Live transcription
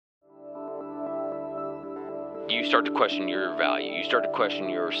you start to question your value. You start to question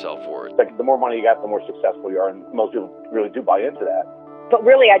your self-worth. Like, the more money you got, the more successful you are, and most people really do buy into that. But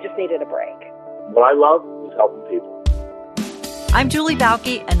really, I just needed a break. What I love is helping people. I'm Julie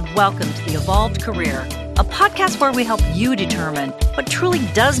Balke, and welcome to The Evolved Career, a podcast where we help you determine what truly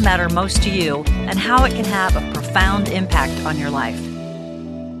does matter most to you and how it can have a profound impact on your life.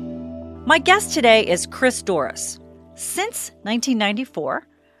 My guest today is Chris Dorris. Since 1994,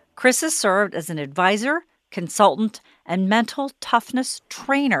 Chris has served as an advisor, consultant, and mental toughness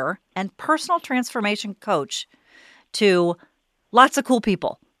trainer and personal transformation coach to lots of cool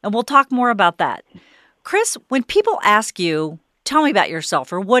people. And we'll talk more about that. Chris, when people ask you, tell me about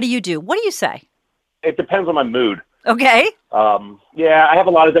yourself, or what do you say? It depends on my mood. Okay. Yeah, I have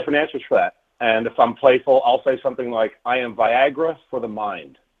a lot of different answers for that. And if I'm playful, I'll say something like, I am Viagra for the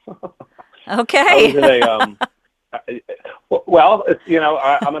mind. Okay. Well, it's,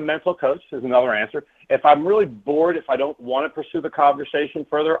 I'm a mental coach is another answer. If I'm really bored, if I don't want to pursue the conversation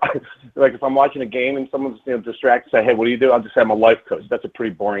further, like if I'm watching a game and someone's distracted, say, hey, what do you do? I'll just say I'm a life coach. That's a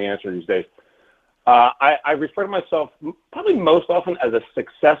pretty boring answer these days. I refer to myself probably most often as a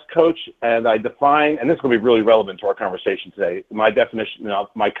success coach, and I define, and this is going to be really relevant to our conversation today, my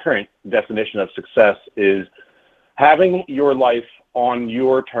current definition of success is having your life on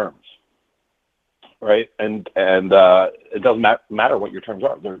your terms. Right, and it doesn't matter what your terms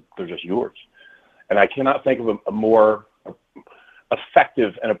are; they're just yours. And I cannot think of a more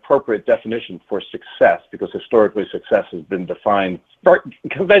effective and appropriate definition for success, because historically success has been defined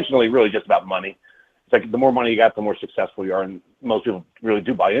conventionally really just about money. It's like the more money you got, the more successful you are, and most people really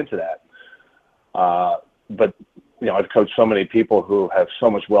do buy into that. But I've coached so many people who have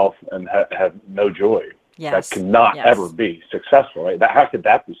so much wealth and have no joy. Yes. That cannot ever be successful, right? How could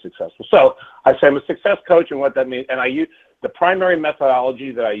that be successful? So I say I'm a success coach, and what that means, and I use the primary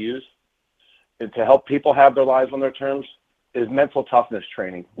methodology that I use to help people have their lives on their terms is mental toughness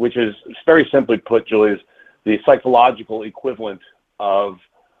training, which is very simply put, Julie, is the psychological equivalent of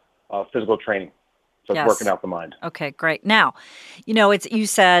physical training. So it's working out the mind. Okay, great. Now, you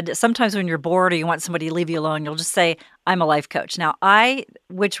said sometimes when you're bored or you want somebody to leave you alone, you'll just say, I'm a life coach. Now,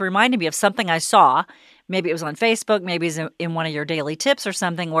 which reminded me of something I saw, maybe it was on Facebook, maybe it's in one of your daily tips or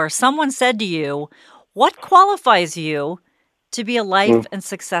something, where someone said to you, what qualifies you to be a life and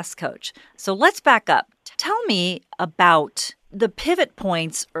success coach? So let's back up. Tell me about the pivot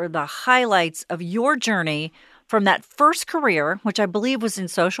points or the highlights of your journey from that first career, which I believe was in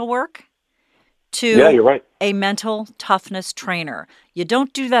social work, to a mental toughness trainer. You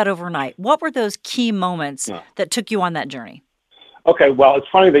don't do that overnight. What were those key moments that took you on that journey? Okay, well, it's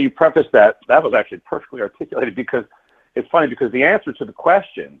funny that you prefaced that. That was actually perfectly articulated, because it's funny because the answer to the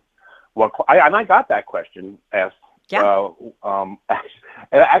question, I got that question asked. Yeah.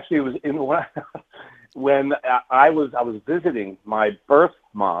 Actually, it was when I was visiting my birth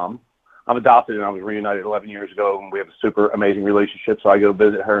mom. I'm adopted, and I was reunited 11 years ago, and we have a super amazing relationship. So I go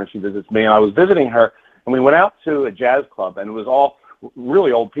visit her, and she visits me. And I was visiting her, and we went out to a jazz club, and it was all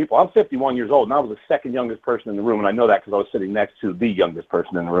really old people. I'm 51 years old, and I was the second youngest person in the room, and I know that because I was sitting next to the youngest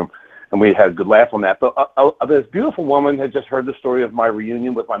person in the room, and we had a good laugh on that. But this beautiful woman had just heard the story of my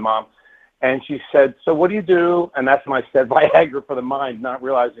reunion with my mom, and she said, so what do you do? And that's when I said Viagra for the mind, not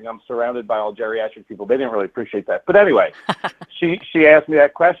realizing I'm surrounded by all geriatric people. They didn't really appreciate that. But anyway, she asked me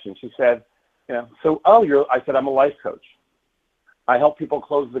that question. She said, I said, I'm a life coach. I help people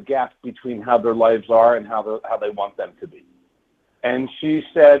close the gap between how their lives are and how they want them to be. And she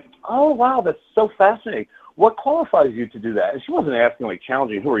said, oh, wow, that's so fascinating. What qualifies you to do that? And she wasn't asking,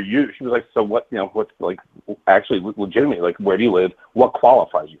 challenging, who are you? She was like, so what, what's, actually legitimately, where do you live? What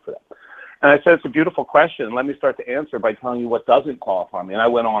qualifies you for that? And I said, it's a beautiful question. Let me start to answer by telling you what doesn't qualify me. And I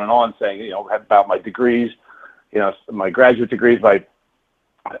went on and on saying, about my degrees, my graduate degrees, by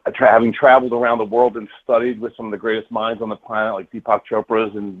having traveled around the world and studied with some of the greatest minds on the planet, like Deepak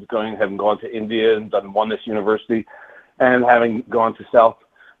Chopra's, and having gone to India and done Oneness University, and having gone to South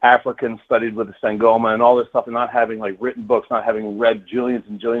Africa and studied with the Sangoma and all this stuff, and not having written books, not having read jillions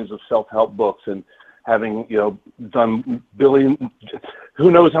and jillions of self-help books, and having, done who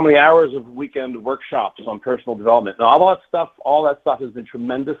knows how many hours of weekend workshops on personal development. Now, all that stuff has been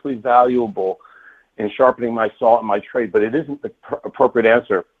tremendously valuable in sharpening my saw and my trade, but it isn't the appropriate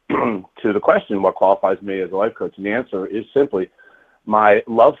answer to the question, what qualifies me as a life coach? And the answer is simply my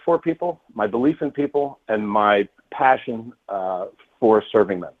love for people, my belief in people, and my passion for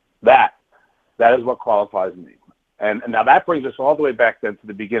serving them. That is what qualifies me. And now that brings us all the way back then to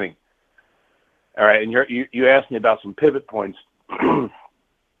the beginning. All right, and you asked me about some pivot points.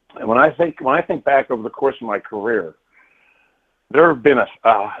 And when I think back over the course of my career, There have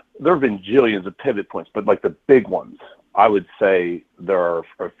been jillions of pivot points, but like the big ones, I would say there are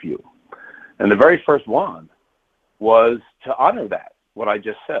a few. And the very first one was to honor that, what I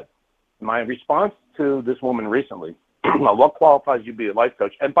just said. My response to this woman recently, what qualifies you to be a life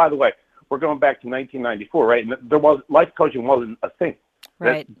coach? And by the way, we're going back to 1994, right? And life coaching wasn't a thing.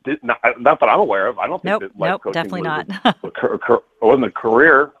 Right. Not that I'm aware of. I don't think that life coaching definitely not. wasn't a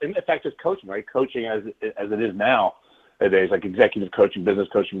career. In fact, just coaching, right? Coaching as it is nowadays, like executive coaching, business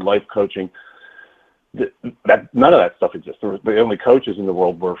coaching, life coaching. None of that stuff exists. The only coaches in the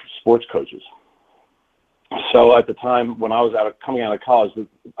world were sports coaches. So at the time when I was coming out of college,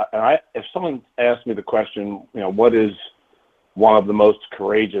 if someone asked me the question, what is one of the most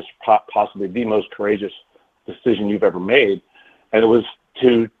courageous, possibly the most courageous decision you've ever made, and it was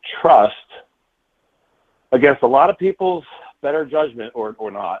to trust against a lot of people's better judgment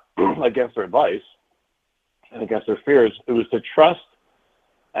or not, against their advice and against their fears. It was to trust,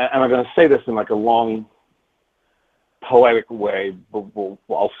 and I'm going to say this in like a long, poetic way, but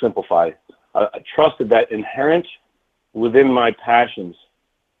I'll simplify. I trusted that inherent within my passions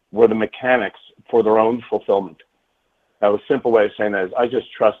were the mechanics for their own fulfillment. That was a simple way of saying that is I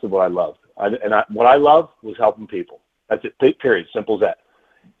just trusted what I loved. What I loved was helping people. That's it, period. Simple as that.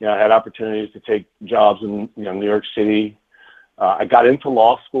 I had opportunities to take jobs in New York City. I got into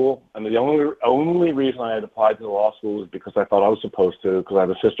law school, and the only reason I had applied to the law school was because I thought I was supposed to, because I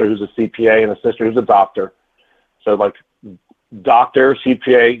have a sister who's a CPA and a sister who's a doctor. So like doctor,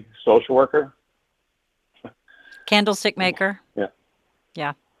 CPA, social worker. Candlestick maker. Yeah.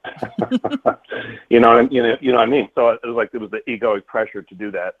 Yeah. you know what I mean? So it was the egoic pressure to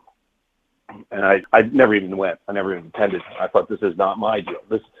do that. And I never even went. I never even attended. I thought, this is not my deal.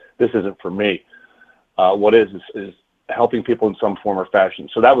 This isn't for me. What is helping people in some form or fashion.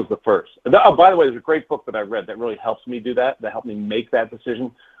 So that was the first. Oh, by the way, there's a great book that I read that really helps me do that helped me make that decision,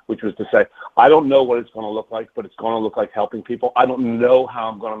 which was to say, I don't know what it's going to look like, but it's going to look like helping people. I don't know how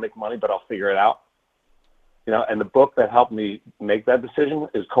I'm going to make money, but I'll figure it out. And the book that helped me make that decision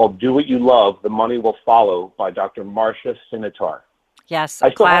is called Do What You Love, The Money Will Follow by Dr. Marcia Sinitar. Yes,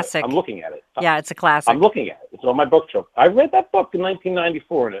 a classic. I'm looking at it. Yeah, it's a classic. I'm looking at it. It's on my bookshelf. I read that book in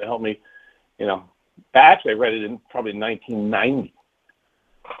 1994, and it helped me, Actually, I read it in probably 1990.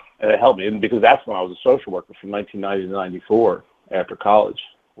 And it helped me because that's when I was a social worker from 1990 to 94 after college,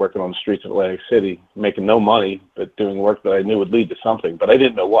 working on the streets of Atlantic City, making no money, but doing work that I knew would lead to something, but I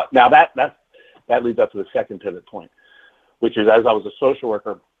didn't know what. Now, that leads up to the second pivot point, which is as I was a social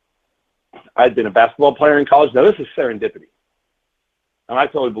worker, I'd been a basketball player in college. Now, this is serendipity. And I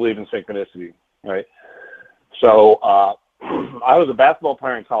totally believe in synchronicity, right? So I was a basketball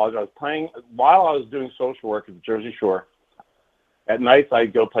player in college. I was playing while I was doing social work at the Jersey Shore. At nights,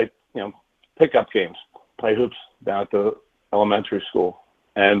 I'd go play, pickup games, play hoops down at the elementary school.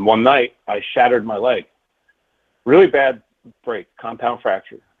 And one night, I shattered my leg. Really bad break, compound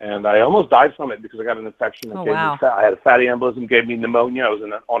fracture. And I almost died from it because I got an infection. I had a fatty embolism, gave me pneumonia. I was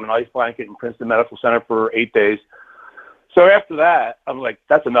on an ice blanket in Princeton Medical Center for 8 days. So after that, I'm like,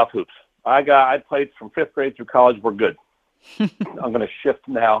 that's enough hoops. I played from 5th grade through college. We're good. I'm going to shift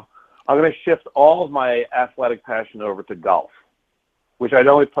now. I'm going to shift all of my athletic passion over to golf, which I'd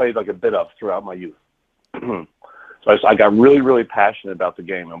only played like a bit of throughout my youth. So I got really, really passionate about the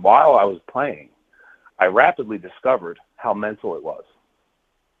game. And while I was playing, I rapidly discovered how mental it was.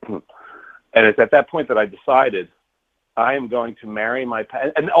 And it's at that point that I decided I am going to marry my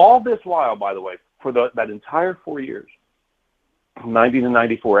and all this while, by the way, for that entire 4 years, 90 to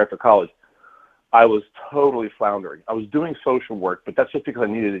 94 after college, I was totally floundering. I was doing social work, but that's just because I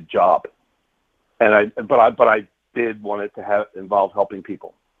needed a job. But I did want it to involve helping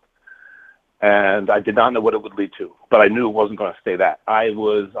people. And I did not know what it would lead to, but I knew it wasn't going to stay that. I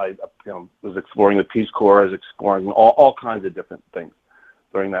was exploring the Peace Corps. I was exploring all kinds of different things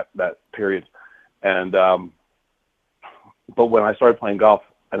during that period. And but when I started playing golf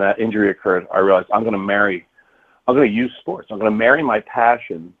and that injury occurred, I realized I'm going to use sports. I'm going to marry my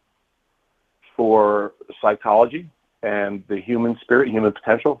passion for psychology and the human spirit, human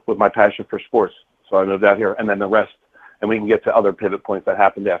potential with my passion for sports. So I moved out here, and then the rest, and we can get to other pivot points that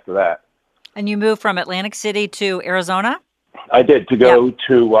happened after that. And you moved from Atlantic City to Arizona? I did, to go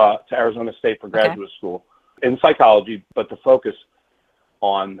to Arizona State for graduate school in psychology, but to focus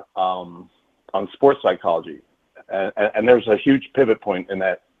on sports psychology. And there's a huge pivot point in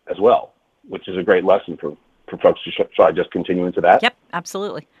that as well, which is a great lesson for folks. So I just continue into that? Yep,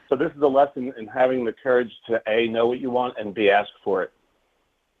 absolutely. So this is a lesson in having the courage to A, know what you want, and B, ask for it.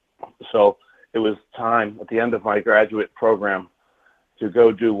 So it was time at the end of my graduate program to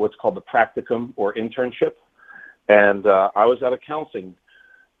go do what's called the practicum or internship. And I was at a counseling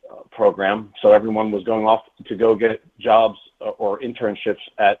program, so everyone was going off to go get jobs or internships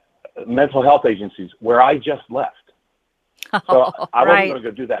at mental health agencies where I just left. So I wasn't going to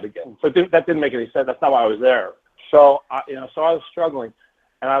go do that again. So that didn't make any sense. That's not why I was there. So I was struggling,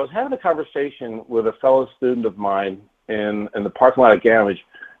 and I was having a conversation with a fellow student of mine in the parking lot at Gamage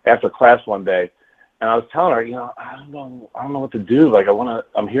after class one day, and I was telling her, I don't know what to do. Like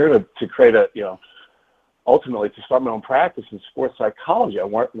I'm here to create ultimately to start my own practice in sports psychology. I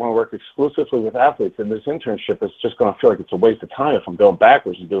want to work exclusively with athletes, and this internship is just going to feel like it's a waste of time if I'm going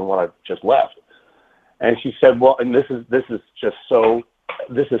backwards and doing what I just left. And she said, well, and this has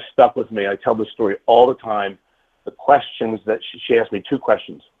stuck with me. I tell this story all the time. The questions that she asked me, 2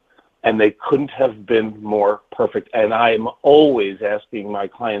 questions, and they couldn't have been more perfect. And I am always asking my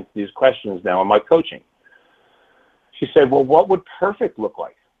clients these questions now in my coaching. She said, well, what would perfect look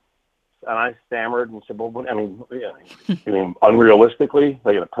like? And I stammered and said, well, you mean unrealistically,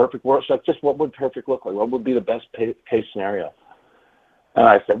 like in a perfect world? So just what would perfect look like? What would be the best case scenario? And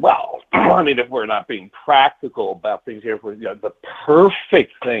I said, well, if we're not being practical about things here, the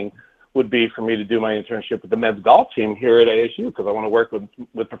perfect thing would be for me to do my internship with the men's golf team here at ASU, because I want to work with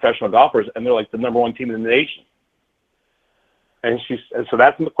professional golfers, and they're like the number 1 team in the nation. And so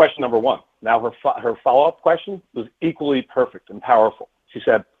that's question number 1. Now her follow-up question was equally perfect and powerful. She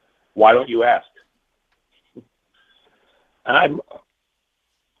said, why don't you ask? And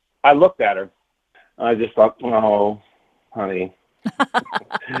I looked at her, and I just thought, oh, honey.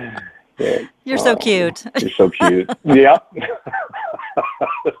 Yeah, You're so cute. You're so cute. Yep.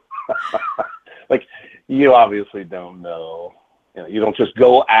 Like, you obviously don't know. You don't just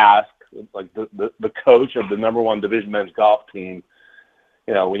go ask like the coach of the number 1 division men's golf team,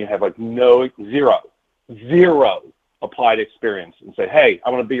 when you have like zero applied experience, and say, hey, I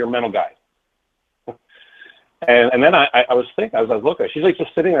want to be your mental guy. And then I was thinking, I was looking, she's like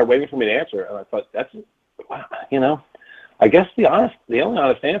just sitting there waiting for me to answer. And I thought, I guess the only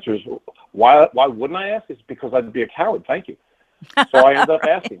honest answer is why wouldn't I ask? It's because I'd be a coward. Thank you. So I ended up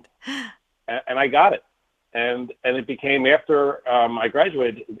asking, and I got it. And it became after I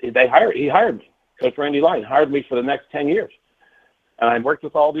graduated, he hired me. Coach Randy Lyon hired me for the next 10 years. And I worked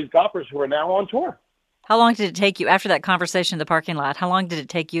with all these golfers who are now on tour. How long did it take you after that conversation in the parking lot? How long did it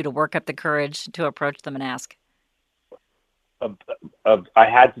take you to work up the courage to approach them and ask? I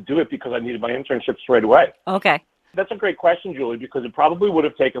had to do it because I needed my internship straight away. Okay. That's a great question, Julie, because it probably would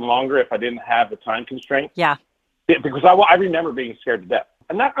have taken longer if I didn't have the time constraint. Yeah. Because I remember being scared to death.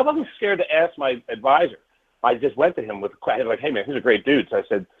 And I wasn't scared to ask my advisor. I just went to him with a question, like, hey, man, he's a great dude. So I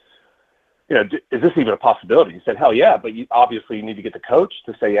said, is this even a possibility? He said, hell yeah, but you need to get the coach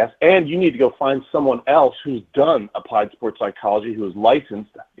to say yes, and you need to go find someone else who's done applied sports psychology, who is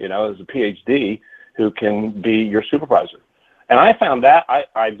licensed, as a PhD, who can be your supervisor. And I found that.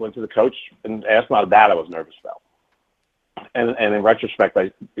 I went to the coach and asked him. That I was nervous about. And in retrospect,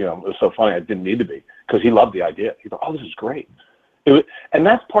 it was so funny. I didn't need to be, because he loved the idea. He thought, oh, this is great. And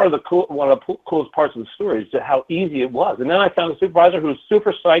that's part of one of the coolest parts of the story, is how easy it was. And then I found a supervisor who was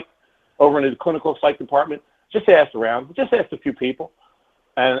super psyched over in the clinical psych department. Just asked around, just asked a few people.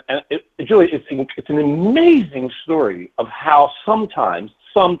 And Julie, it's an amazing story of how sometimes,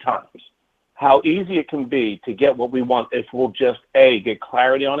 how easy it can be to get what we want if we'll just, get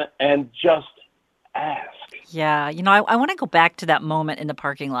clarity on it and just ask. Yeah. I want to go back to that moment in the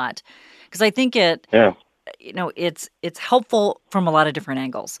parking lot, because I think it's helpful from a lot of different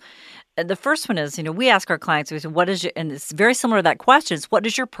angles. The first one is, we ask our clients, we say, and it's very similar to that question, is what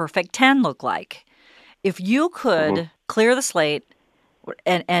does your perfect 10 look like? If you could clear the slate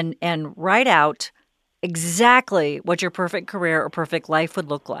and write out exactly what your perfect career or perfect life would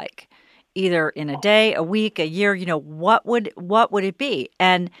look like, either in a day, a week, a year, what would it be?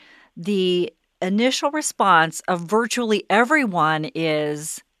 And the initial response of virtually everyone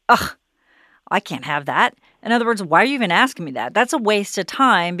is, ugh, I can't have that. In other words, why are you even asking me that? That's a waste of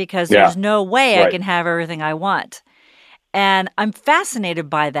time, because there's no way I can have everything I want. And I'm fascinated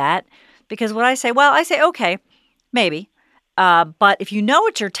by that, because what I say, okay, maybe. But if you know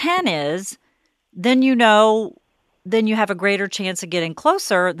what your 10 is, then you have a greater chance of getting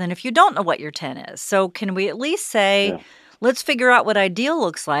closer than if you don't know what your 10 is. So can we at least say, let's figure out what ideal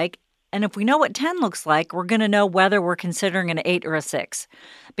looks like. And if we know what 10 looks like, we're going to know whether we're considering an 8 or a 6,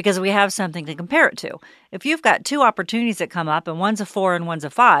 because we have something to compare it to. If you've got 2 opportunities that come up and one's a 4 and one's a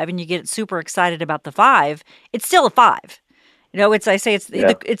 5, and you get super excited about the 5, it's still a 5.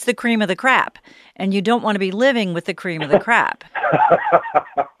 It's the cream of the crap, and you don't want to be living with the cream of the crap.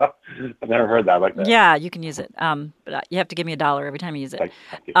 I've never heard that like that. Yeah, you can use it. But you have to give me $1 every time you use it.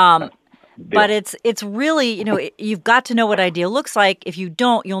 But it's really, you've got to know what ideal looks like. If you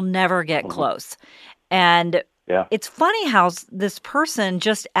don't, you'll never get close. And it's funny how this person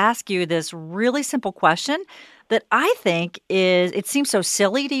just asked you this really simple question that I think it seems so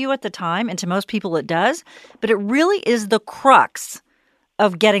silly to you at the time, and to most people it does, but it really is the crux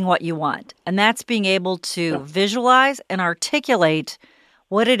of getting what you want. And that's being able to visualize and articulate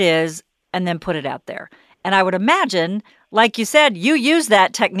what it is and then put it out there. And I would imagine, like you said, you use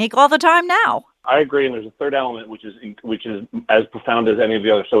that technique all the time now. I agree, and there's a third element which is as profound as any of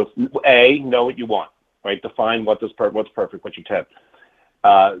the others. So it's A, know what you want, right? Define what's perfect, what you tend.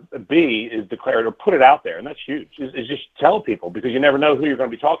 B is declare it or put it out there, and that's huge. Is just tell people, because you never know who you're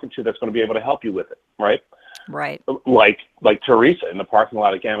going to be talking to that's going to be able to help you with it, right? Right. Like Teresa in the parking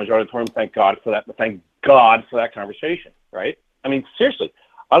lot at Gamage Auditorium. Thank God for that. Thank God for that conversation, right? I mean, seriously,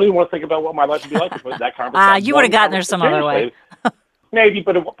 I don't even want to think about what my life would be like if that conversation. You would have gotten there some other way. Maybe,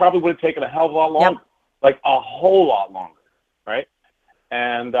 but it probably would have taken a hell of a lot longer, like a whole lot longer, right?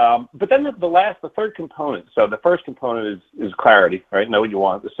 And but then the third component. So the first component is clarity, right? Know what you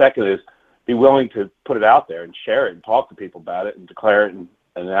want. The second is be willing to put it out there and share it and talk to people about it and declare it and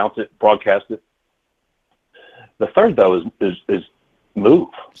announce it, broadcast it. The third, though, is move.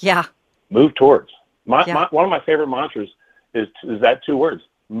 Yeah. Move towards. One of my favorite mantras is that 2 words: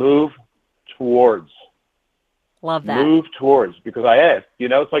 move towards. Love that. Move towards, because I asked,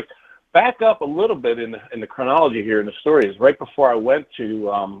 it's like, back up a little bit in the chronology here in the story. Is right before I went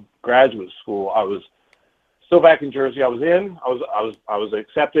to graduate school, I was still back in Jersey. I was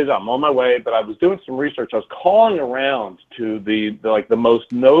accepted. I'm on my way, but I was doing some research. I was calling around to the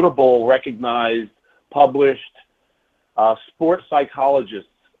most notable, recognized, published sports psychologists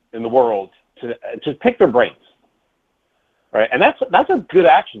in the world to pick their brains. Right, and that's a good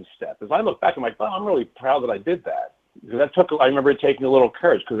action step. As I look back, I'm like, I'm really proud that I did that. Because I remember it taking a little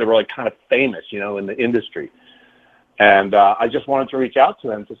courage, because they were kind of famous, in the industry. And I just wanted to reach out to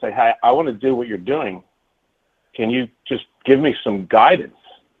them to say, hey, I want to do what you're doing. Can you just give me some guidance?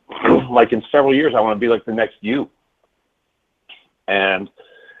 Like in several years, I want to be like the next you. And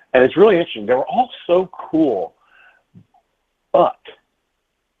it's really interesting. They were all so cool, but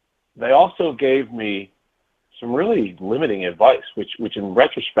they also gave me some really limiting advice, which in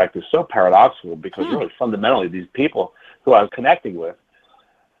retrospect is so paradoxical, because really fundamentally these people who I was connecting with,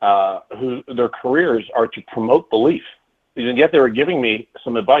 who their careers are to promote belief, and yet they were giving me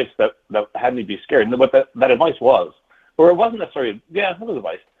some advice that had me be scared. And what that advice was, or it wasn't necessarily, it was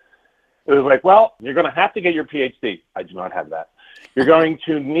advice. It was like, well, you're going to have to get your PhD. I do not have that. You're going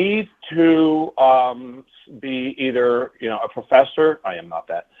to need to be either a professor. I am not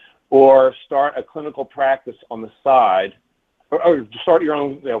that. Or start a clinical practice on the side, or start your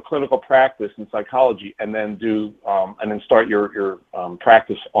own clinical practice in psychology, and then start your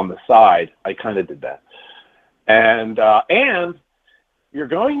practice on the side. I kind of did that, and you're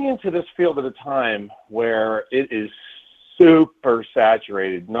going into this field at a time where it is super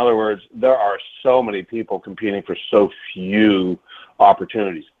saturated. In other words, there are so many people competing for so few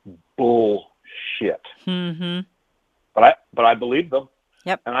opportunities. Bullshit. Mm-hmm. But I believed them.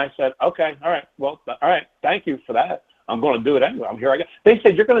 Yep. And I said, okay, all right, well, all right, thank you for that. I'm going to do it anyway. I'm here. They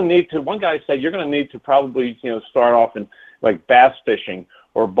said one guy said, you're going to need to probably, start off in like bass fishing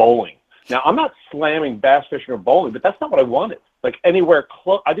or bowling. Now, I'm not slamming bass fishing or bowling, but that's not what I wanted. Like anywhere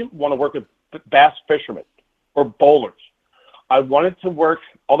close. I didn't want to work with bass fishermen or bowlers. I wanted to work,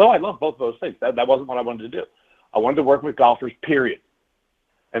 although I love both of those things, that wasn't what I wanted to do. I wanted to work with golfers, period.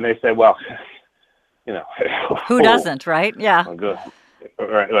 And they said, well, who doesn't, right? Yeah. Oh, good.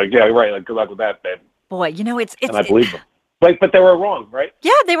 Right, right. Good luck with that, babe. Boy, it's. And I believe them. But they were wrong, right?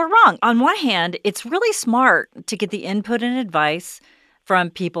 Yeah, they were wrong. On one hand, it's really smart to get the input and advice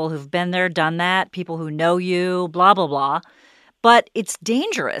from people who've been there, done that, people who know you, blah, blah, blah. But it's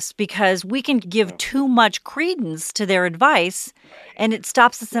dangerous because we can give too much credence to their advice, and it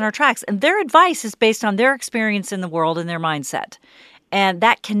stops us in our tracks. And their advice is based on their experience in the world and their mindset. And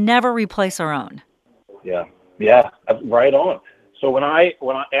that can never replace our own. Yeah, right on. So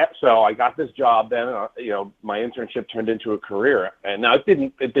so I got this job then, my internship turned into a career, and now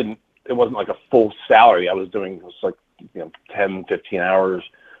it wasn't like a full salary. I was doing 10, 15 hours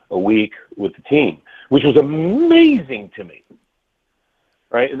a week with the team, which was amazing to me,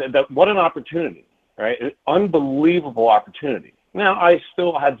 right? What an opportunity, right? An unbelievable opportunity. Now I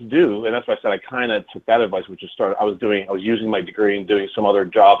still had to do, and that's why I said I kind of took that advice, which is I was using my degree and doing some other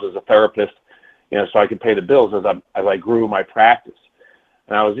jobs as a therapist, so I could pay the bills as I grew my practice.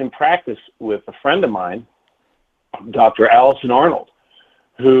 And I was in practice with a friend of mine, Dr. Allison Arnold,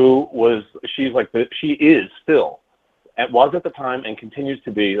 she is still it was at the time and continues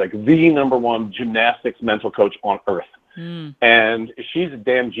to be like the number one gymnastics mental coach on earth. And she's a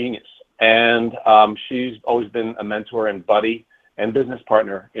damn genius. And she's always been a mentor and buddy and business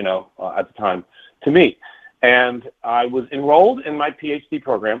partner, at the time to me. And I was enrolled in my PhD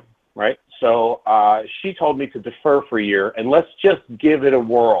program, right? So she told me to defer for a year and let's just give it a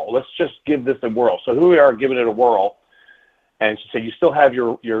whirl. Let's just give this a whirl. So here we are giving it a whirl. And she said, you still have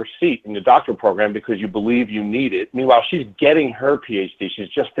your seat in the doctoral program because you believe you need it. Meanwhile, she's getting her PhD. She's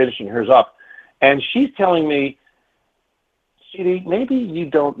just finishing hers up. And she's telling me, CD, maybe you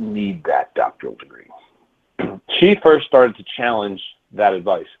don't need that doctoral degree. She first started to challenge that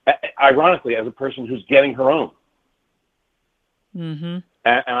advice, ironically, as a person who's getting her own. And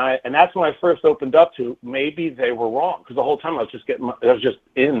that's when I first opened up to maybe they were wrong, because the whole time I was just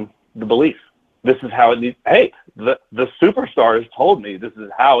in the belief. This is how it needs. Hey, the superstars told me this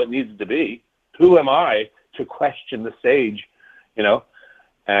is how it needs to be. Who am I to question the sage,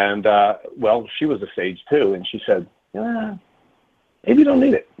 And well, she was a sage too, and she said, maybe you don't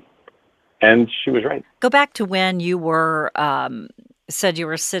need it. And she was right. Go back to when you were said you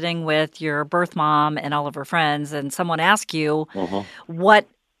were sitting with your birth mom and all of her friends, and someone asked you what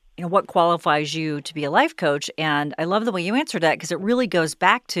qualifies you to be a life coach. And I love the way you answered that, because it really goes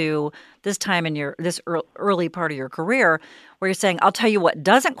back to this time in this early part of your career where you're saying, I'll tell you what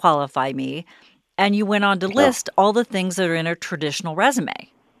doesn't qualify me. And you went on to list all the things that are in a traditional resume.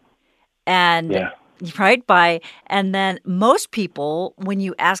 And and then most people, when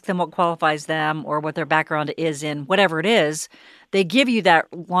you ask them what qualifies them or what their background is in whatever it is, they give you that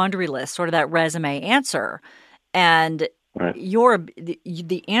laundry list, sort of that resume answer. And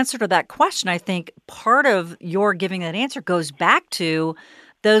the answer to that question, I think part of your giving that answer goes back to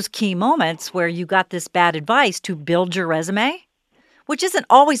those key moments where you got this bad advice to build your resume, which isn't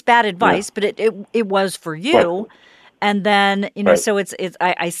always bad advice, but it was for you. And then, so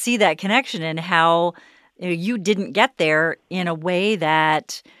I see that connection in how you didn't get there in a way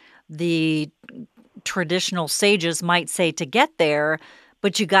that the traditional sages might say to get there,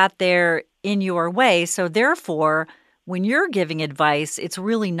 but you got there in your way. So therefore, when you're giving advice, it's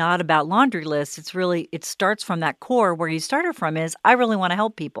really not about laundry lists. It starts from that core where you started from is, I really want to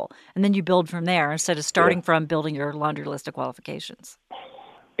help people. And then you build from there instead of starting from building your laundry list of qualifications.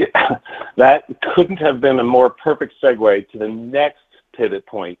 That couldn't have been a more perfect segue to the next pivot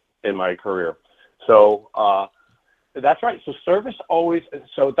point in my career. So that's right. So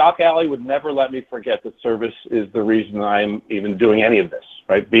so Doc Alley would never let me forget that service is the reason I'm even doing any of this,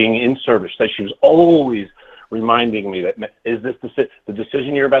 right? Being in service. That she was always reminding me that, is this the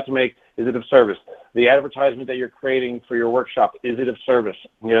decision you're about to make, is it of service? The advertisement that you're creating for your workshop, is it of service?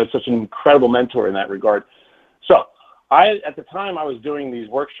 It's such an incredible mentor in that regard. So at the time I was doing these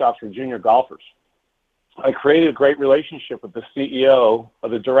workshops for junior golfers. I created a great relationship with the CEO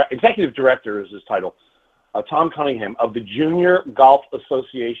of the executive director is his title, Tom Cunningham of the Junior Golf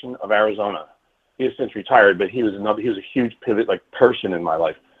Association of Arizona. He has since retired, but he was a huge pivot person in my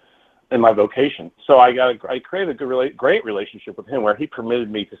life, in my vocation. So I created a great relationship with him where he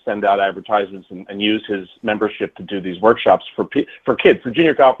permitted me to send out advertisements and use his membership to do these workshops for kids, for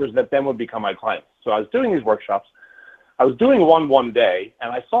junior golfers that then would become my clients. So I was doing these workshops. I was doing one day,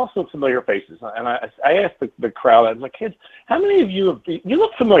 and I saw some familiar faces. And I asked the crowd, I was like, kids, how many of you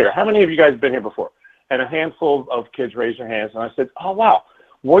look familiar? How many of you guys have been here before? And a handful of kids raised their hands. And I said, oh, wow,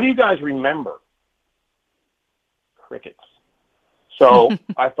 what do you guys remember? Crickets. So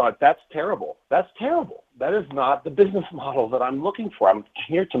I thought, that's terrible. That's terrible. That is not the business model that I'm looking for. I'm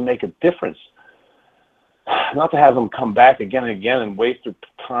here to make a difference, not to have them come back again and again and waste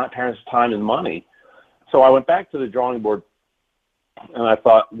their parents' time and money. So I went back to the drawing board, and I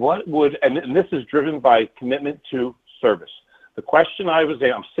thought, and this is driven by commitment to service. The question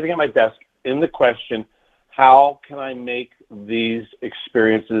I'm sitting at my desk in the question, how can I make these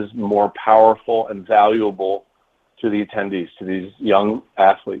experiences more powerful and valuable to the attendees, to these young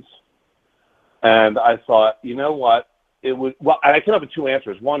athletes? And I thought, you know what? And I came up with two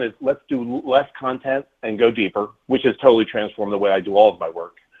answers. One is, let's do less content and go deeper, which has totally transformed the way I do all of my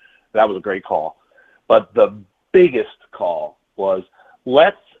work. That was a great call. But the biggest call was,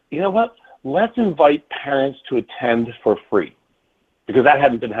 let's invite parents to attend for free, because that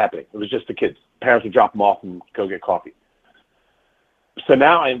hadn't been happening. It was just the kids. Parents would drop them off and go get coffee. So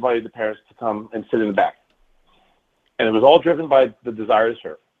now I invited the parents to come and sit in the back. And it was all driven by the desire to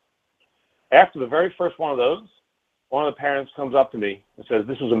serve. After the very first one of those, one of the parents comes up to me and says,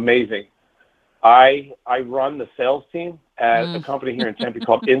 this was amazing. I run the sales team at a company here in Tempe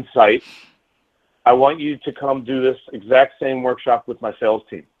called Insight. I want you to come do this exact same workshop with my sales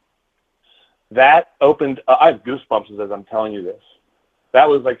team. that opened, I have goosebumps as I'm telling you this. That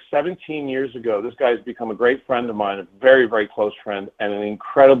was like 17 years ago. This guy has become a great friend of mine, a very, very close friend, and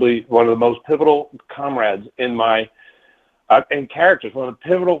one of the most pivotal comrades in my, and characters, one of the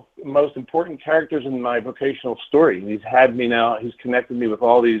pivotal, most important characters in my vocational story. He's had me now, he's connected me with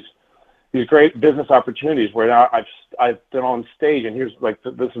all these great business opportunities where now I've been on stage, and here's like,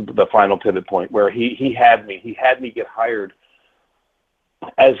 this is the final pivot point where he had me get hired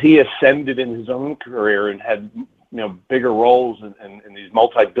as he ascended in his own career and had, bigger roles in these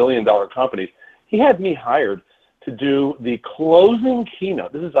multi-billion-dollar companies. He had me hired to do the closing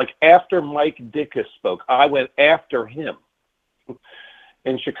keynote. This is like after Mike Dickus spoke. I went after him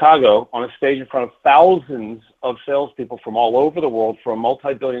in Chicago on a stage in front of thousands of salespeople from all over the world for a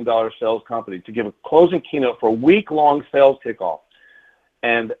multi-billion-dollar sales company to give a closing keynote for a week-long sales kickoff.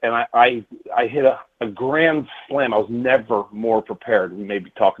 And I hit a grand slam. I was never more prepared. We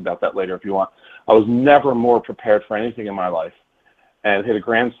maybe talk about that later if you want. I was never more prepared for anything in my life, and hit a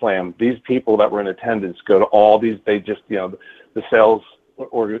grand slam. These people that were in attendance go to all these. They just, the sales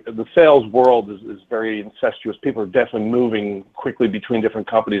world is very incestuous. People are definitely moving quickly between different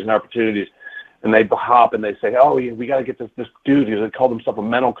companies and opportunities, and they hop and they say, "Oh, yeah, we got to get this dude." They called himself a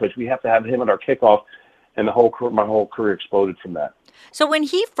mental coach. We have to have him at our kickoff, and my whole career exploded from that. So when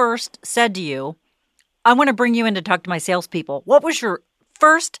he first said to you, "I want to bring you in to talk to my salespeople," what was your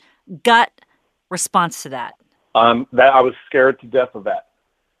first gut response to that? That I was scared to death of that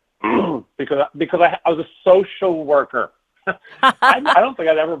because I was a social worker. I don't think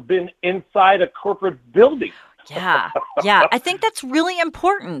I'd ever been inside a corporate building. Yeah. I think that's really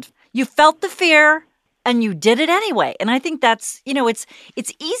important. You felt the fear and you did it anyway. And I think that's,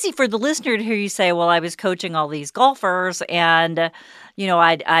 it's easy for the listener to hear you say, well, I was coaching all these golfers and,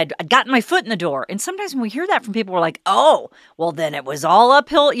 I'd gotten my foot in the door. And sometimes when we hear that from people, we're like, oh, well, then it was all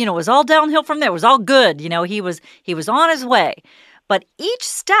uphill. It was all downhill from there. It was all good. He was on his way. But each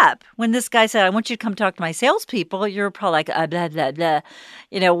step, when this guy said, I want you to come talk to my salespeople, you're probably like, blah, blah, blah.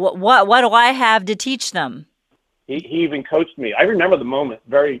 What do I have to teach them? He even coached me. I remember the moment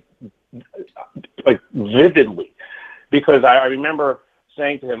very vividly, because I remember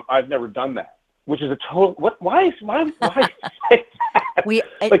saying to him, I've never done that, which is a total, why say that?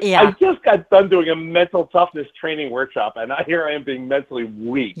 I just got done doing a mental toughness training workshop, and here I am being mentally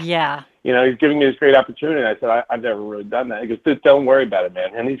weak. Yeah. He's giving me this great opportunity. I said, I've never really done that. He goes, dude, don't worry about it,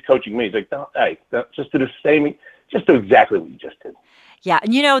 man. And he's coaching me. He's like, just do the same, just do exactly what you just did. Yeah.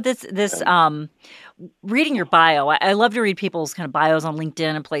 And this reading your bio, I love to read people's kind of bios on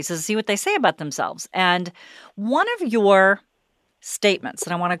LinkedIn and places to see what they say about themselves. And one of your statements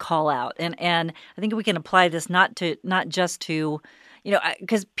that I want to call out, and I think we can apply this not just to,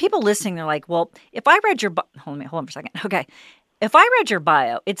 because people listening, they're like, well, if I read your hold on for a second. Okay. If I read your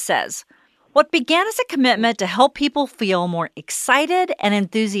bio, it says, what began as a commitment to help people feel more excited and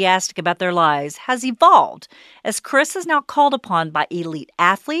enthusiastic about their lives has evolved as Chris is now called upon by elite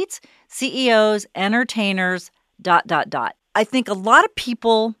athletes, CEOs, entertainers, ... I think a lot of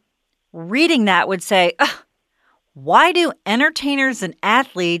people reading that would say, why do entertainers and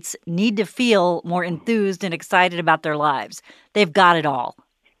athletes need to feel more enthused and excited about their lives? They've got it all.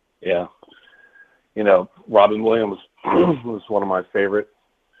 Yeah. Robin Williams was one of my favorite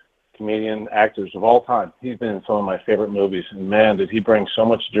comedian actors of all time. He's been in some of my favorite movies, and man, did he bring so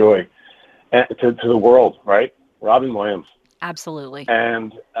much joy to the world, right? Robin Williams. Absolutely.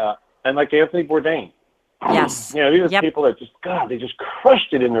 And like Anthony Bourdain. Yes. These are people that they just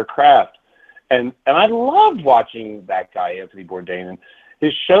crushed it in their craft. And I loved watching that guy, Anthony Bourdain, and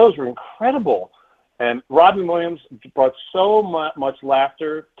his shows were incredible. And Robin Williams brought so much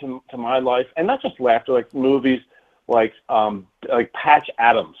laughter to my life, and not just laughter, like movies like Patch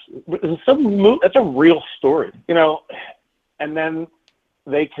Adams. That's a real story, and then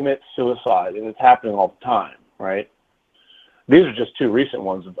they commit suicide, and it's happening all the time, right? These are just two recent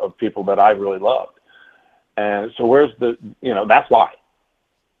ones of people that I really loved. And so where's that's why.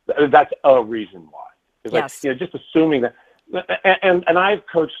 That's a reason why. It's yes. Like, just assuming that, and I've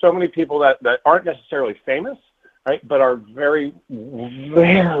coached so many people that aren't necessarily famous, right, but are very,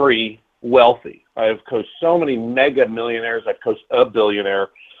 very wealthy. I've coached so many mega millionaires. I've coached a billionaire,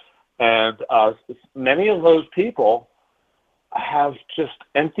 and many of those people have just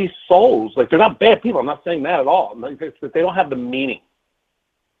empty souls. Like, they're not bad people. I'm not saying that at all. They don't have the meaning.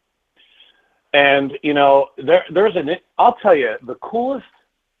 And I'll tell you, the coolest,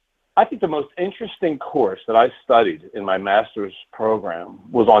 I think the most interesting course that I studied in my master's program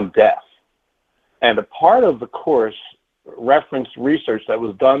was on death. And a part of the course referenced research that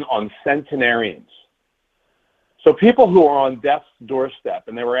was done on centenarians. So people who are on death's doorstep,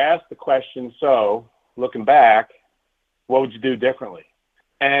 and they were asked the question, so looking back, what would you do differently?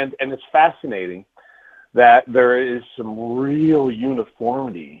 And it's fascinating that there is some real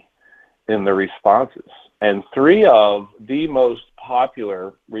uniformity in the responses. And three of the most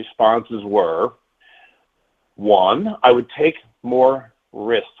popular responses were, one, I would take more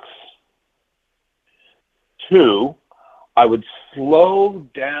risks. Two, I would slow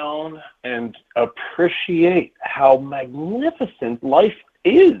down and appreciate how magnificent life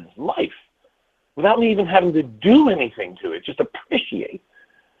is, without me even having to do anything to it, just appreciate.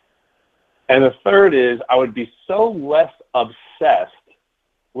 And the third is I would be so less obsessed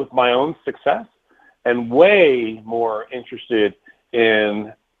with my own success and way more interested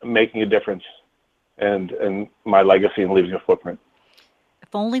in making a difference and my legacy and leaving a footprint.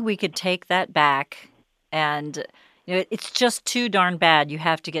 If only we could take that back. And it's just too darn bad you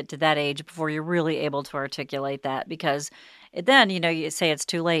have to get to that age before you're really able to articulate that, because then, you say it's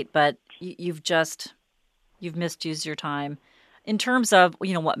too late, but you've misused your time in terms of,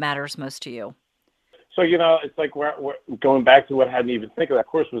 what matters most to you. So, it's like we're going back to what I hadn't even think of, that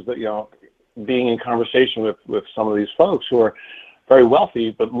course, was that, being in conversation with some of these folks who are very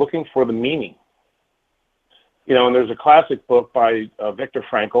wealthy, but looking for the meaning. And there's a classic book by Viktor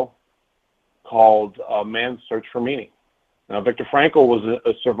Frankl called Man's Search for Meaning. Now, Viktor Frankl was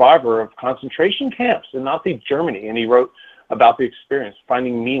a survivor of concentration camps in Nazi Germany, and he wrote about the experience,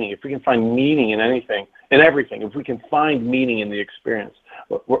 finding meaning. If we can find meaning in anything, in everything, if we can find meaning in the experience,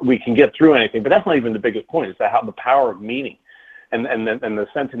 we can get through anything. But that's not even the biggest point. It's the power of meaning. And the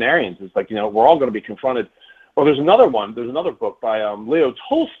centenarians is like, we're all going to be confronted. Well, there's another book by Leo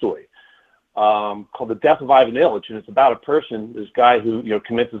Tolstoy called The Death of Ivan Ilyich, and it's about a person, this guy who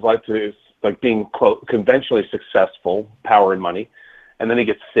commits his life to being, quote, conventionally successful, power and money, and then he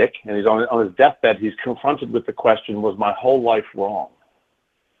gets sick, and he's on his deathbed. He's confronted with the question, was my whole life wrong?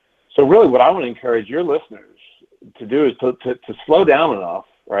 So really what I want to encourage your listeners to do is to slow down enough,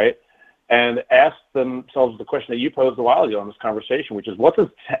 right, and ask themselves the question that you posed a while ago in this conversation, which is, what's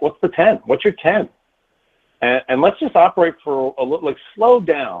the 10? What's your 10? And let's just operate for a little, slow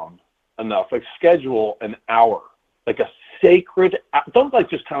down enough, schedule an hour, a sacred, don't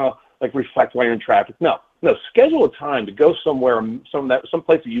just kind of reflect while you're in traffic. No, schedule a time to go somewhere, some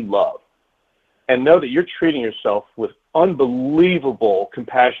place that you love, and know that you're treating yourself with unbelievable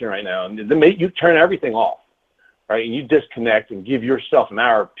compassion right now. And then you turn everything off, right? And you disconnect and give yourself an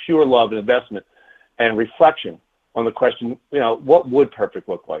hour of pure love and investment and reflection on the question, what would perfect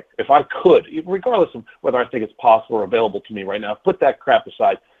look like? If I could, regardless of whether I think it's possible or available to me right now, put that crap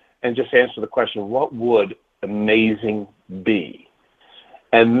aside and just answer the question, what would amazing be?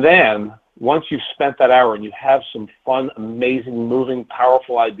 And then once you've spent that hour and you have some fun, amazing, moving,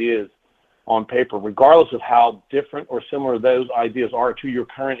 powerful ideas on paper, regardless of how different or similar those ideas are to your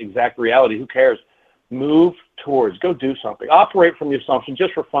current exact reality, who cares? Move towards, go do something. Operate from the assumption,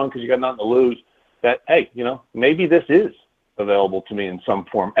 just for fun, because you got nothing to lose, that, hey, maybe this is available to me in some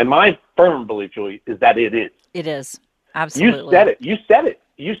form. And my firm belief, Julie, is that it is. It is. Absolutely. You said it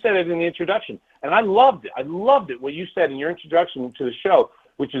in the introduction. And I loved it. What you said in your introduction to the show,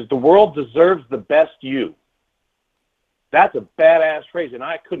 which is the world deserves the best you. That's a badass phrase, and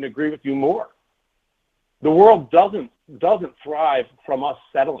I couldn't agree with you more. The world doesn't thrive from us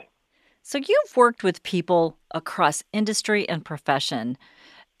settling. So you've worked with people across industry and profession,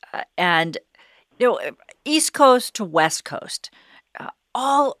 and East Coast to West Coast,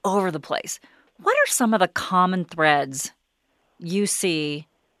 all over the place. What are some of the common threads you see,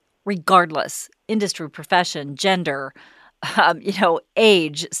 regardless, industry, profession, gender,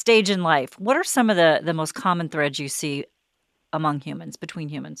 age, stage in life? What are some of the most common threads you see among humans, between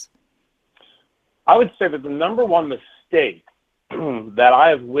humans? I would say that the number one mistake that I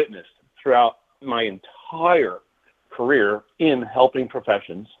have witnessed throughout my entire career in helping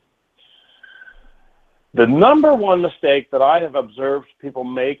professions, the number one mistake that I have observed people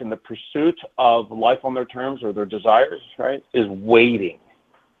make in the pursuit of life on their terms or their desires, right, is waiting.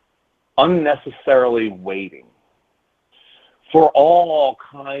 Unnecessarily waiting for all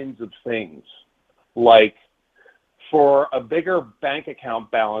kinds of things, like for a bigger bank account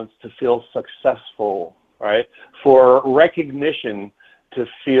balance to feel successful, right? For recognition to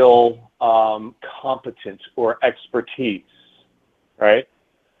feel competent or expertise, right?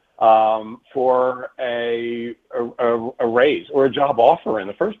 For a raise or a job offer in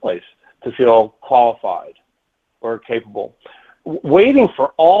the first place to feel qualified or capable. Waiting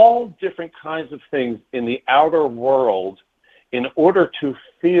for all different kinds of things in the outer world in order to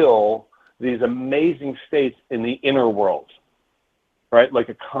feel these amazing states in the inner world, right? Like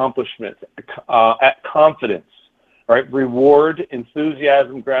accomplishment, confidence, right? Reward,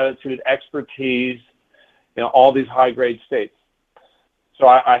 enthusiasm, gratitude, expertise, all these high grade states. So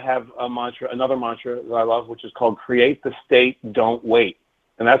I have another mantra that I love, which is called create the state, don't wait.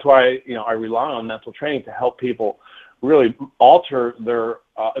 And that's why, I rely on mental training to help people really alter their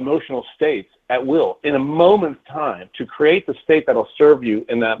emotional states at will in a moment's time to create the state that'll serve you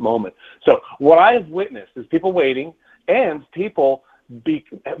in that moment. So what I have witnessed is people waiting and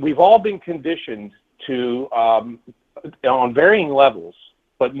we've all been conditioned to, on varying levels,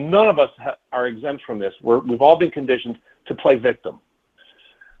 but none of us are exempt from this. We've all been conditioned to play victim.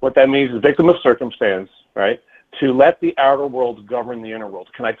 What that means is victim of circumstance, right? To let the outer world govern the inner world.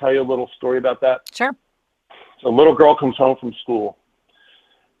 Can I tell you a little story about that? Sure. So a little girl comes home from school,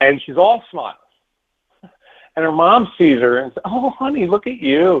 and she's all smiles. And her mom sees her and says, "Oh, honey, look at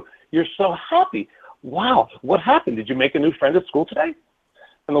you. You're so happy. Wow, what happened? Did you make a new friend at school today?"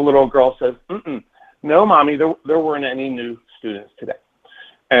 And the little girl says, "No, Mommy, there weren't any new students today."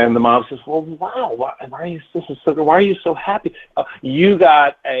 And the mom says, "Well, wow, why are you so happy? You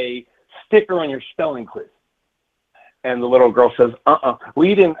got a sticker on your spelling quiz." And the little girl says,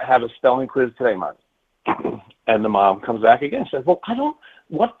 "We didn't have a spelling quiz today, Mom." And the mom comes back again and says, "Well, I don't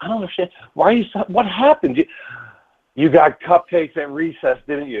understand. What happened? You got cupcakes at recess,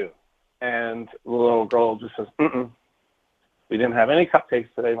 didn't you?" And the little girl just says, "We didn't have any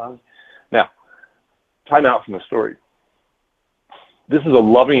cupcakes today, Mom." Now, time out from the story. This is a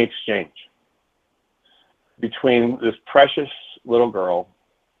loving exchange between this precious little girl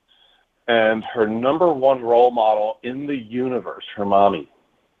and her number one role model in the universe, her mommy.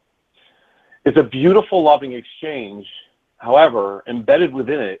 It's a beautiful, loving exchange. However, embedded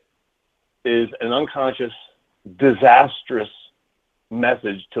within it is an unconscious, disastrous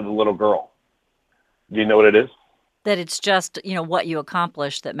message to the little girl. Do you know what it is? That it's just, what you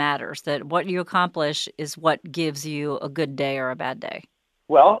accomplish that matters, that what you accomplish is what gives you a good day or a bad day.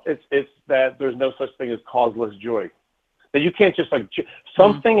 Well, it's that there's no such thing as causeless joy. That you can't just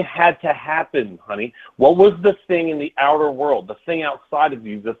something had to happen, honey. What was the thing in the outer world, the thing outside of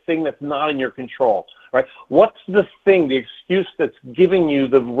you, the thing that's not in your control, right? What's the thing, the excuse that's giving you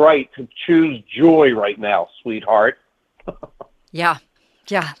the right to choose joy right now, sweetheart? Yeah,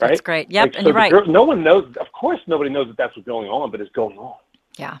 that's right? great. Yep, and you're right. No one knows. Of course, nobody knows that that's what's going on, but it's going on.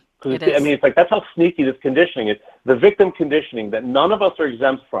 Yeah, it is. I mean, it's that's how sneaky this conditioning is. The victim conditioning that none of us are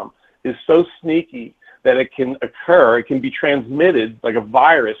exempt from is so sneaky that it can occur, it can be transmitted like a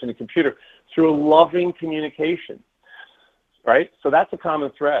virus in a computer through a loving communication, right? So that's a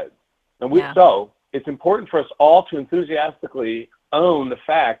common thread. And so it's important for us all to enthusiastically own the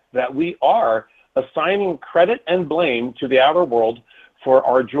fact that we are assigning credit and blame to the outer world for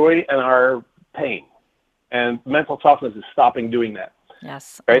our joy and our pain. And mental toughness is stopping doing that.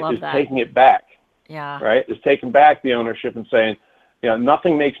 Yes, right? I love It's that. taking it back. Yeah. Right? It's taking back the ownership and saying,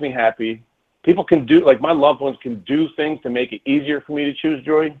 nothing makes me happy. People can do, my loved ones can do things to make it easier for me to choose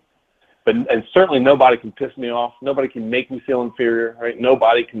joy, and certainly nobody can piss me off. Nobody can make me feel inferior, right?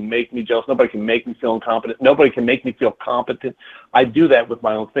 Nobody can make me jealous. Nobody can make me feel incompetent. Nobody can make me feel competent. I do that with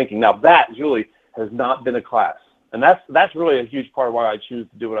my own thinking. Now, that really has not been a class, and that's really a huge part of why I choose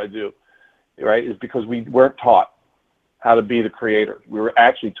to do what I do, right? Is because we weren't taught how to be the creator. We were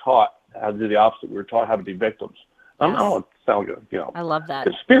actually taught how to do the opposite. We were taught how to be victims. I don't want to sound good, I love that.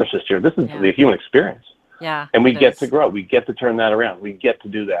 Conspiracist here. This is the human experience. Yeah. And we get to grow. We get to turn that around. We get to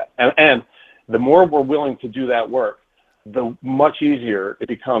do that. And the more we're willing to do that work, the much easier it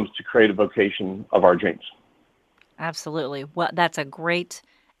becomes to create a vocation of our dreams. Absolutely. Well, that's a great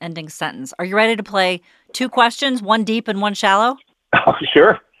ending sentence. Are you ready to play 2 questions, one deep and one shallow? Oh,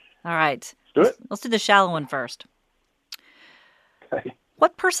 sure. All right. Let's do it. Let's do the shallow one first. Okay.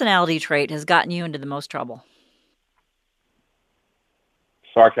 What personality trait has gotten you into the most trouble?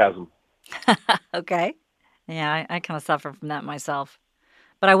 Sarcasm. Okay. Yeah, I kind of suffer from that myself.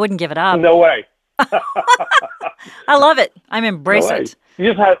 But I wouldn't give it up. No way. I love it. I'm embrace it.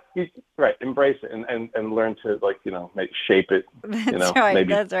 You just have embrace it and learn to shape it. That's right.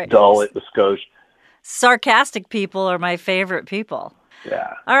 Maybe That's right. dull it, the skosh. Sarcastic people are my favorite people.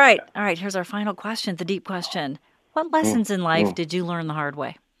 Yeah. All right. All right. Here's our final question, the deep question. What lessons in life did you learn the hard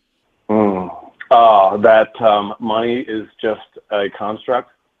way? That money is just a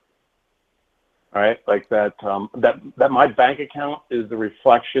construct. All right, that my bank account is the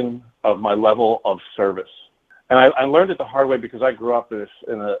reflection of my level of service, and I learned it the hard way because I grew up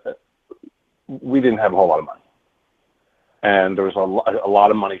we didn't have a whole lot of money, and there was a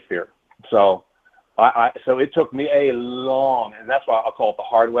lot of money fear. So so it took me and that's why I'll call it the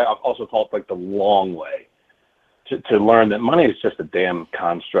hard way. I'll also call it the long way to learn that money is just a damn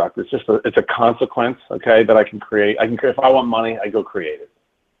construct. It's a consequence, okay, that I can create. If I want money, I go create it.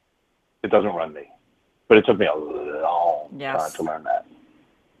 It doesn't run me. But it took me a long time to learn that.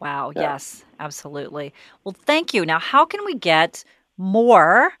 Wow, yes, absolutely. Well, thank you. Now, how can we get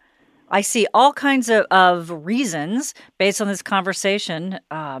more? I see all kinds of reasons based on this conversation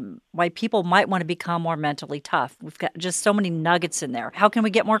why people might want to become more mentally tough. We've got just so many nuggets in there. How can we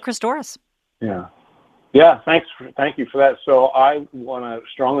get more, Chris Dorris? Yeah, thank you for that. So I want to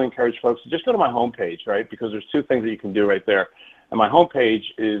strongly encourage folks to just go to my homepage, right? Because there's two things that you can do right there. And my homepage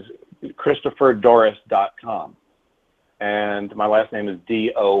is ChristopherDorris.com. And my last name is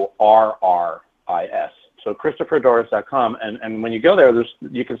Dorris. So ChristopherDorris.com. And when you go there,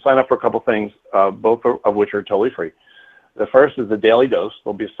 you can sign up for a couple things, both of which are totally free. The first is the Daily Dose.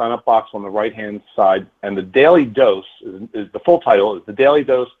 There'll be a sign-up box on the right-hand side. And the Daily Dose is the full title is the Daily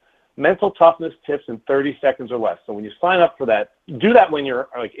Dose Mental Toughness Tips in 30 Seconds or Less. So when you sign up for that, do that when you're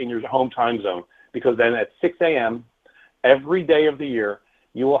like in your home time zone, because then at 6 a.m. every day of the year,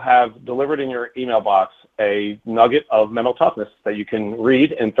 you will have delivered in your email box a nugget of mental toughness that you can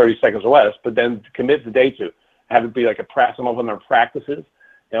read in 30 seconds or less, but then commit the day to. Have it be like some of them are practices,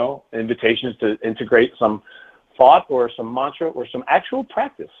 invitations to integrate some thought or some mantra or some actual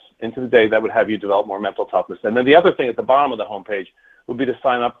practice into the day that would have you develop more mental toughness. And then the other thing at the bottom of the homepage would be to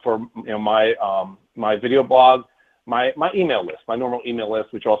sign up for my video blog, my email list, my normal email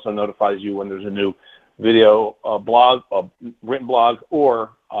list, which also notifies you when there's a new video blog, written blog,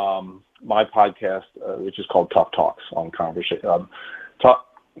 or my podcast, which is called Tough Talks on Tough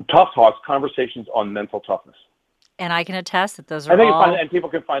Talks, Conversations on Mental Toughness. And I can attest that those are all... and people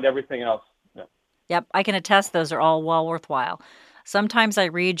can find everything else. Yeah. Yep, I can attest those are all well worthwhile. Sometimes I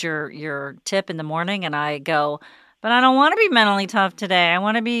read your tip in the morning and I go, but I don't want to be mentally tough today. I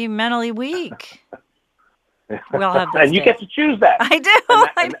want to be mentally weak. We all have those and you get to choose that. I do.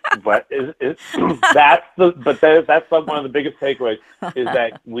 That's one of the biggest takeaways is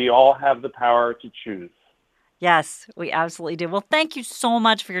that we all have the power to choose. Yes, we absolutely do. Well, thank you so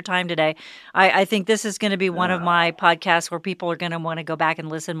much for your time today. I think this is going to be one of my podcasts where people are going to want to go back and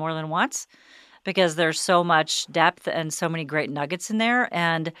listen more than once because there's so much depth and so many great nuggets in there.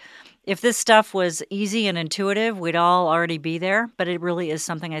 And if this stuff was easy and intuitive, we'd all already be there. But it really is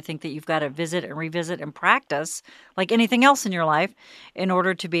something I think that you've got to visit and revisit and practice like anything else in your life in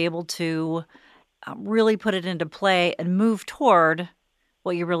order to be able to really put it into play and move toward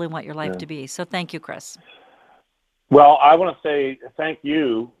what you really want your life to be. So thank you, Chris. Well, I want to say thank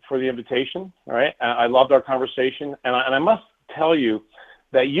you for the invitation. All right. I loved our conversation. And I must tell you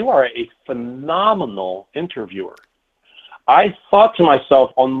that you are a phenomenal interviewer. I thought to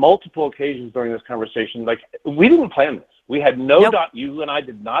myself on multiple occasions during this conversation, like, we didn't plan this. We had you and I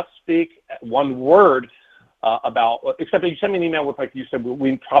did not speak one word except that you sent me an email with, like you said,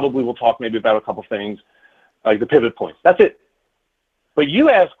 we probably will talk maybe about a couple things, like the pivot points. That's it. But you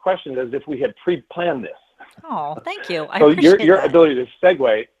asked questions as if we had pre-planned this. Oh, thank you. I so appreciate your that. ability to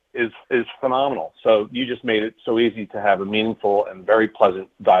segue is phenomenal. So you just made it so easy to have a meaningful and very pleasant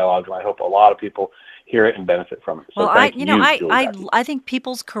dialogue, and I hope a lot of people hear it and benefit from it. So well, I think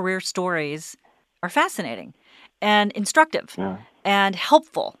people's career stories are fascinating and instructive and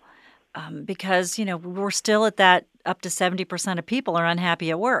helpful because, we're still at that up to 70% of people are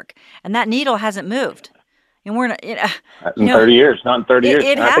unhappy at work, and that needle hasn't moved. And we're not, in 30 years, not in 30 years.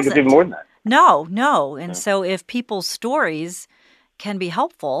 I think it's even more than that. No. And so if people's stories can be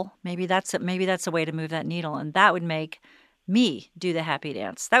helpful, maybe that's a way to move that needle, and that would make me do the happy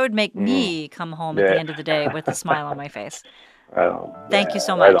dance. That would make me come home at the end of the day with a smile on my face. Thank you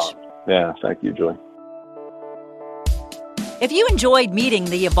so much. Yeah, thank you, Julie. If you enjoyed meeting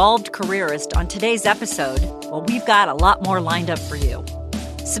the Evolved Careerist on today's episode, well, we've got a lot more lined up for you.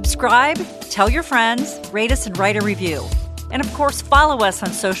 Subscribe, tell your friends, rate us and write a review. And of course, follow us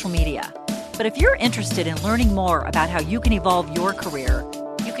on social media. But if you're interested in learning more about how you can evolve your career,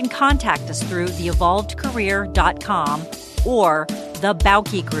 you can contact us through theevolvedcareer.com or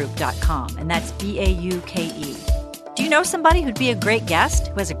thebaukegroup.com, and that's Bauke. Do you know somebody who'd be a great guest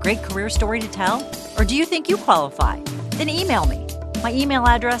who has a great career story to tell? Or do you think you qualify? Then email me. My email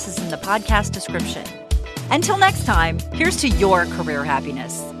address is in the podcast description. Until next time, here's to your career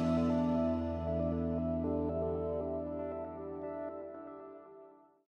happiness.